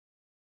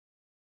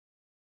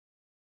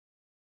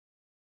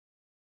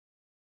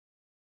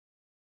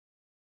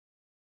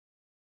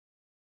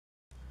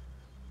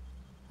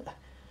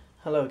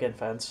Hello again,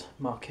 fans.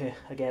 Mark here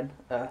again.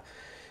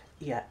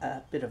 Yeah,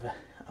 a bit of an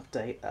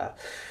update. I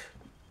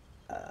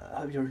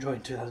hope you're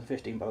enjoying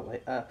 2015, by the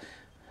way. I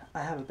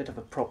have a bit of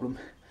a problem.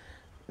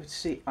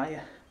 See,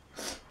 I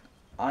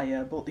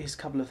bought these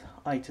couple of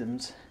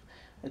items,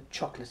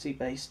 chocolatey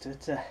based.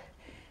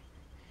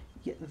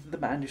 Yeah, the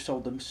man who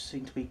sold them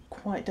seemed to be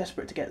quite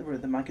desperate to get rid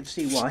of them. I can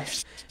see why,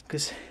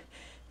 because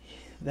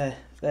they're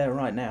there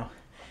right now.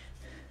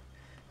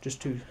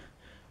 Just two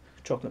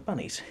chocolate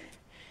bunnies.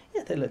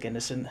 Yeah, they look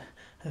innocent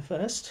at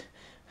first.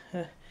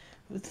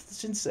 But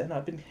since then,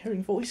 I've been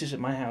hearing voices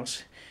in my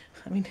house.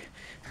 I mean,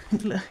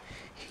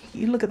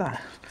 you look at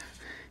that.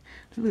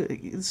 Look,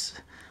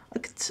 I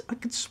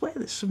could swear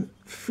there's some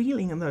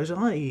feeling in those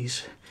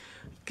eyes.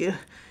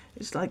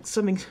 It's like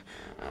something.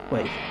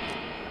 Wait,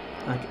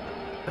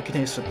 I can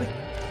hear something.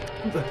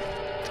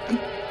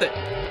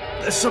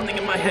 There's something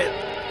in my head.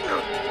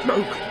 No,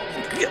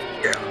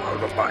 get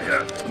out of my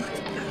head.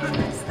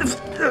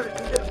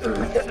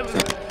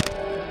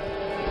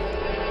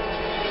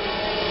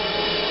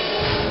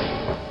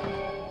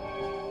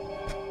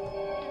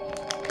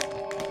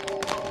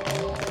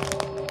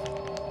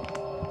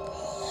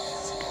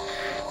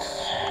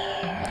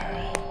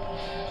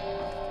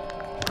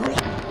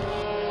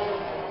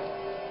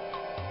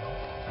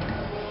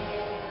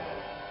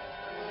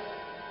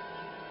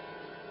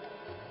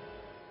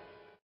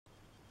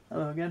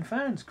 Hello again,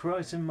 fans.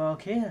 Chocolate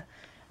Mark here,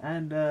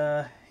 and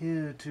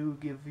here to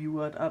give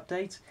you an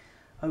update.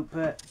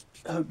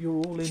 Hope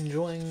you're all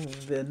enjoying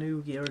the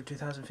new year of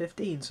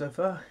 2015 so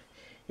far.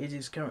 It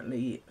is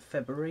currently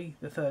February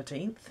the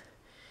 13th,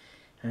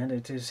 and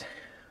it is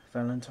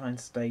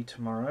Valentine's Day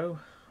tomorrow.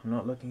 I'm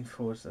not looking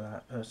forward to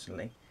that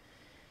personally.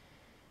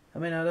 I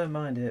mean, I don't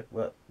mind it,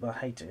 but I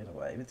hate it in a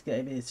way.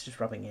 It's just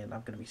rubbing in.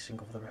 I'm going to be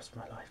single for the rest of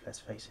my life, let's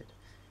face it.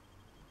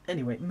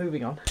 Anyway,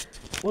 moving on.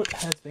 What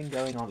has been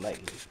going on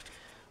lately?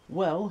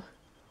 Well,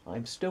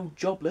 I'm still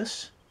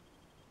jobless.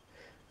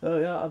 Oh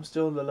yeah, I'm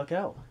still on the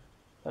lookout.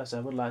 Plus, I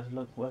would like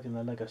to work in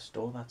the Lego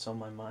store. That's on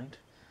my mind.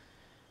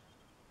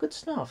 Good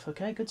stuff,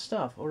 okay? Good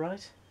stuff,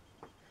 alright?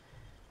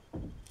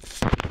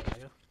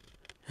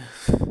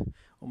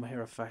 All my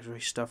Hero Factory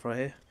stuff right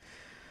here.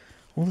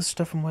 All the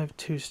stuff from Wave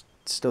 2 is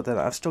still there.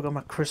 I've still got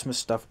my Christmas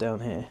stuff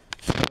down here.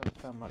 I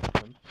haven't found much of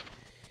them.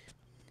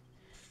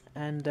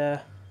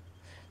 And,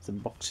 some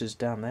boxes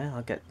down there.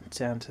 I'll get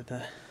down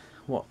to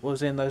what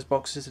was in those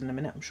boxes in a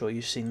minute. I'm sure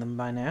you've seen them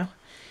by now.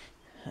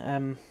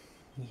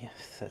 Yeah,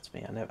 that's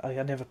me.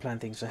 I never plan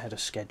things ahead of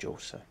schedule,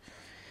 so.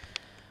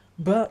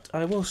 But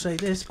I will say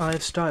this: I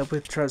have started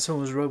with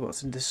Transformers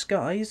Robots in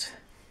Disguise.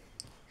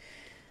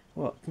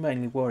 Well,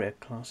 mainly warrior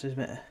classes,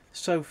 but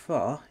so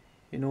far,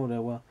 in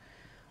order, well,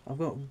 I've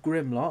got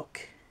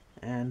Grimlock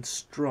and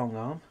Strong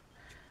Arm,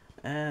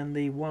 and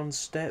the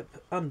one-step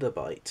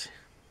Underbite.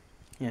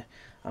 Yeah,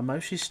 I'm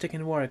mostly sticking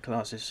to warrior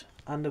classes.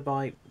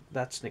 Underbite,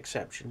 that's an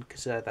exception,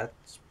 because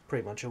that's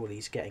pretty much all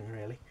he's getting,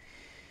 really.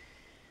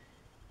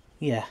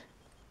 Yeah.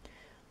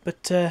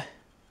 But,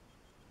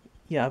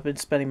 yeah, I've been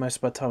spending most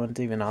of my time on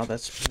DeviantArt.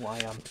 That's why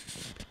I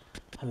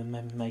haven't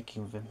been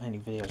making many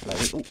videos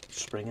lately. Oh,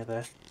 Springer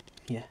there.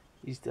 Yeah,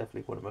 he's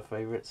definitely one of my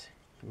favourites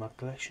in my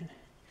collection.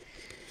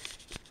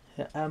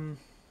 I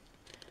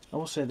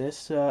will say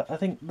this. I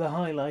think the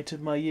highlight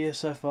of my year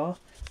so far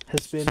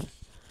has been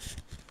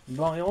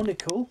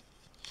Bionicle.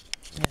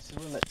 Yes,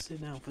 well, let's see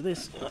now for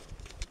this.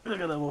 Look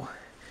at them all.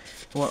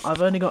 Well,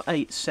 I've only got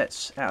 8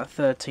 sets out of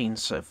 13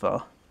 so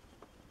far.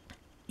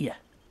 Yeah.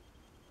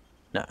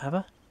 No, have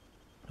I?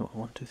 No,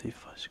 1, 2, 3,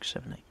 4, 5, 6,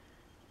 7, 8.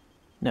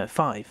 No,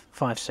 5.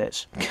 5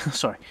 sets.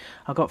 Sorry.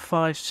 I've got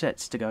 5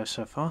 sets to go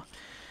so far.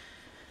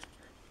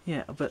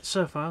 Yeah, but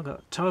so far I've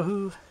got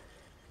Tohu,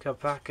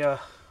 Kapaka,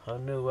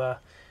 Onua,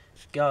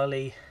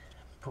 Gali,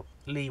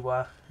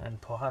 Liwa,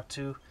 and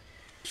Pohatu,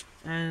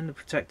 and the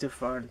Protector of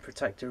Fire and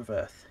Protector of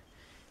Earth.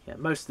 Yeah,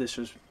 most of this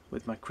was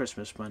with my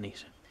Christmas money.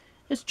 So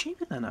it's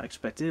cheaper than I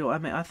expected. I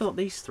mean, I thought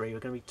these 3 were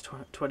going to be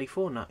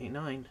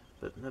 $24.99,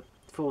 but they're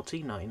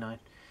 $14.99.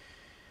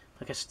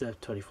 I guess the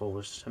 24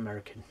 was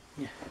American.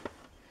 Yeah.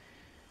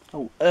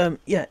 Oh,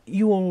 yeah.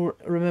 You all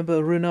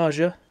remember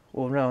Runaja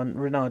or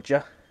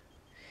Runaja?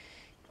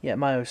 Yeah,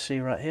 my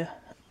OC right here.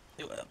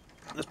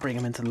 Let's bring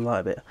him into the light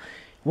a bit.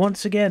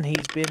 Once again,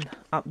 he's been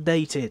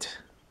updated.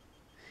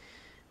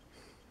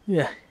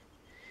 Yeah.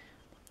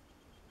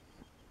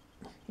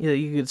 Yeah,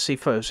 you can see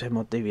photos of him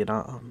on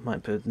DeviantArt. I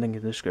might put a link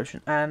in the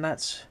description. And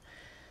that's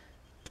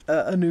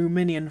a new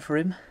minion for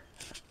him.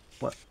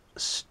 What?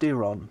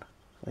 Styron,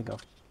 I think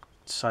I've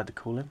decided to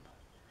call him.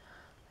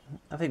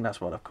 I think that's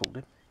what I've called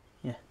him.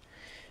 Yeah.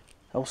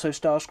 Also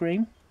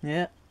Starscream.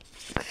 Yeah.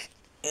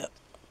 Yeah.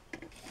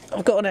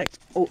 I've got an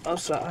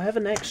I have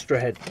an extra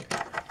head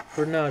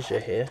for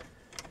Naja here.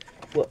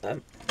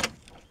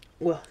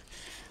 Well,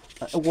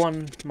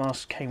 one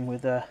mask came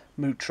with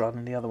Mutron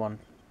and the other one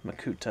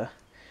Makuta.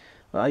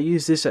 I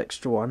use this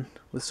extra one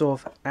with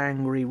sort of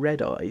angry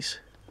red eyes.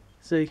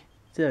 See,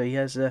 there he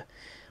has the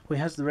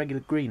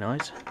regular green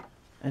eyes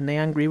and the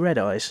angry red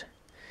eyes.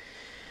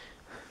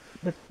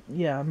 But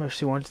yeah, I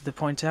mostly wanted to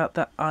point out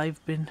that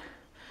I've been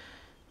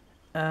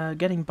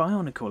getting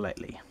Bionicle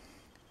lately.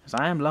 Because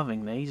I am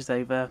loving these.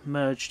 They've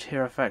merged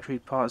Hero Factory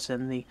parts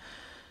and the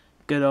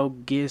good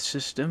old gear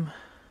system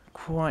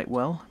quite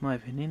well, in my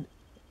opinion.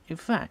 In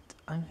fact,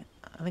 I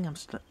think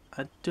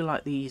I do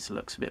like these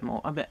looks a bit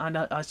more.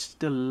 I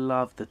still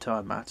love the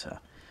Time Matter.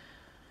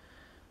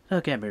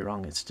 Don't get me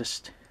wrong, it's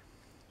just,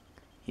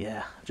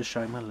 yeah, just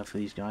showing my love for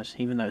these guys,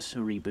 even though it's a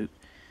reboot.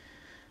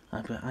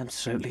 I'm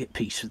totally at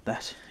peace with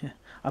that. Yeah.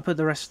 I put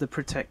the rest of the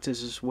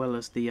Protectors as well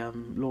as the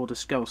Lord of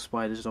Skull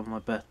Spiders on my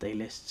birthday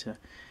list.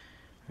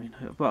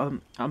 But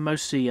I'm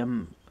mostly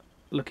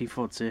looking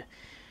forward to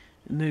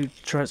new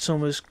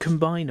Transformers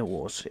Combiner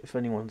Wars, if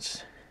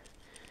anyone's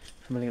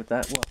familiar with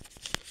that. Well,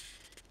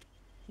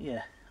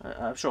 yeah,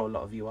 I'm sure a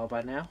lot of you are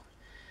by now.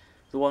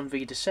 The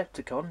 1v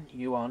Decepticon,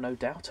 you are no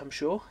doubt, I'm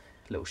sure.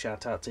 Little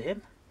shout out to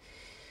him.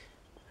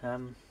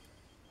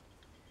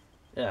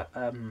 Yeah,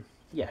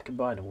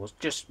 Combiner Wars,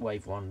 just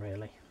Wave 1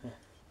 really. Yeah.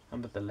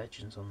 And with the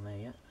Legends on there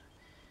yet.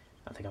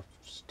 I think I'll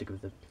stick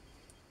with the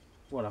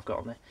what I've got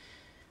on there.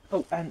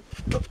 Oh, and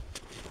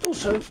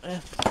also,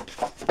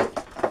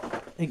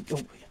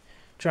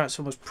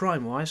 Transformers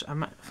Prime wise,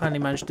 I finally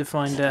managed to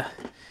find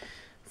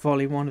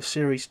Volume 1 of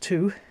Series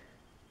 2.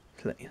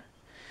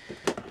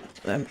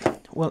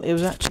 Well, it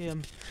was actually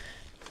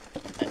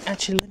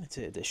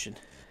limited edition.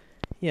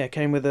 Yeah, it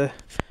came with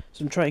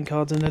some trading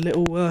cards and a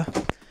little little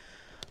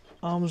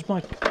Arms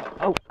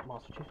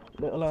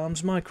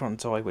Micron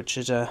toy, which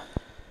is a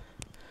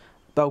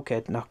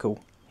bulkhead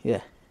knuckle.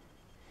 Yeah.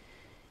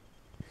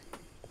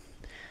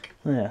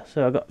 Yeah,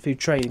 so I got a few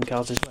trading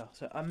cards as well.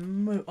 So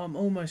I'm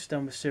almost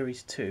done with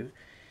Series 2.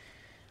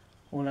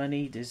 All I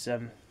need is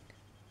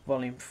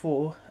Volume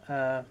 4,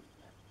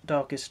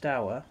 Darkest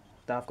Hour,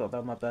 that I've got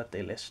on my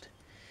birthday list.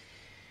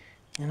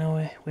 And all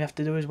we have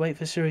to do is wait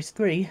for Series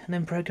 3, and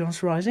then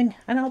Protons Rising,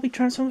 and that'll be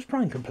Transformers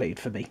Prime completed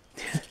for me.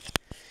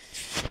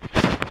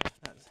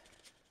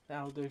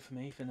 That'll do for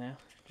me for now.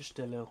 Just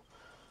a little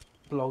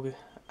vlog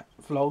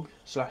 /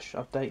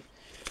 update.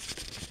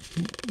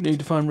 Need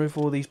to find room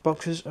for all these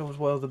boxes as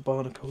well as the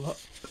Bionicle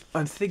lot.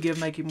 I'm thinking of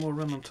making more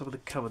room on top of the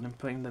cupboard and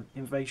putting the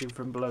Invasion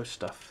from Below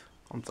stuff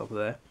on top of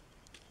there.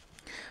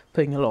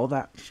 Putting a lot of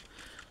that,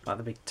 like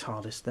the big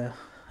TARDIS there,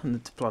 and the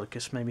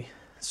Diplodocus maybe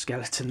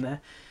skeleton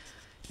there,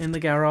 in the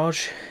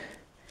garage,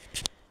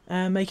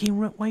 and making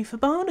way for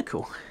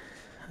Bionicle.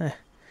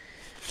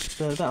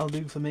 So that'll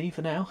do for me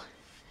for now.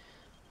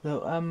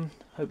 So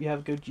hope you have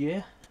a good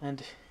year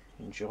and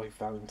enjoy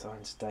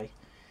Valentine's Day.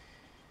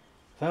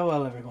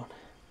 Farewell, everyone.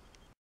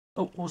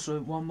 Oh, also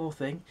one more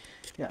thing.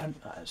 Yeah, and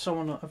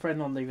a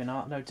friend on Leaving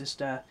Art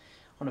noticed on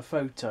a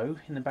photo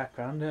in the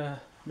background,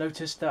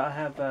 noticed that I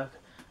have a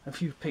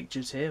few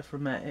pictures here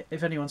from.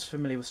 If anyone's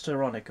familiar with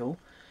Bionicle,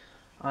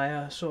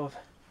 I sort of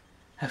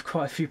have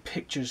quite a few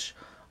pictures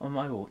on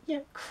my wall.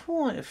 Yeah,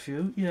 quite a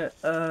few. Yeah,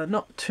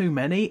 not too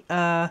many.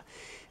 Yeah.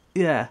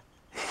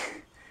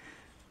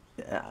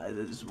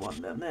 There's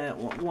one down there.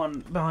 One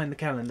behind the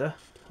calendar.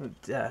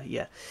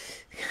 Yeah.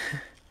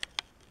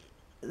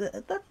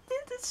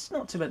 It's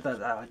not too bad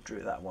that I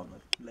drew that one, the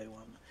blue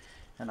one,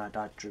 and I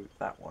drew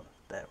that one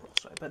there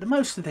also. But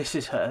most of this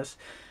is hers.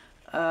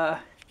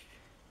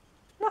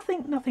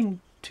 Nothing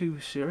too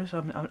serious.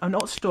 I'm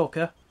not a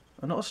stalker.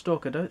 I'm not a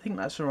stalker. Don't think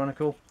that's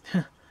ironical.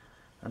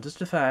 I'm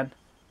just a fan.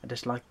 I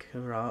just like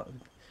her art.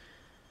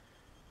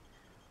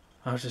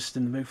 I was just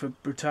in the mood for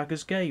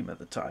Brutaga's game at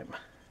the time.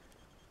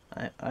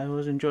 I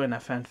was enjoying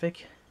that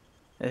fanfic.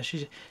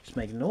 She's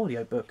making an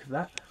audio book of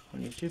that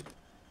on YouTube.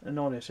 An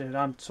audio series.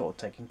 I'm sort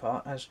of taking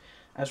part as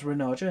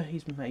Renaja.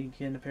 He's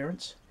making an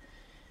appearance.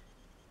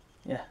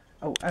 Yeah.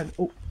 Oh, and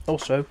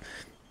also,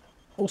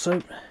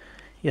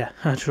 yeah.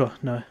 I'm sure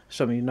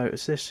some of you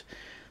noticed this.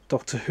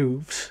 Doctor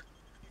Who's.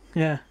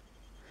 Yeah.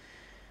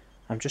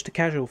 I'm just a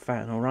casual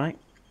fan, all right.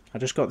 I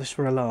just got this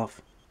for a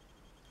laugh.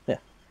 Yeah.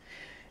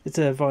 It's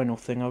a vinyl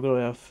thing. I've got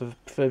it for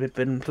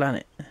Forbidden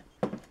Planet.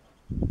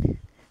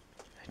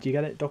 Do you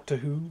get it? Doctor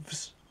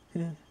Who's.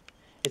 Yeah.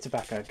 It's a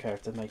background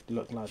character, make it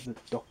look like the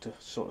Doctor,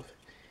 sort of.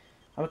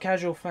 I'm a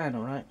casual fan,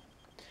 alright?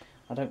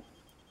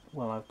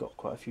 I've got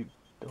quite a few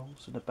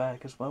dolls in the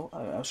bag as well.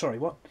 Sorry,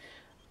 what?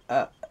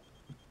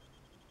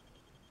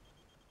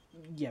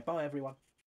 Yeah, bye everyone.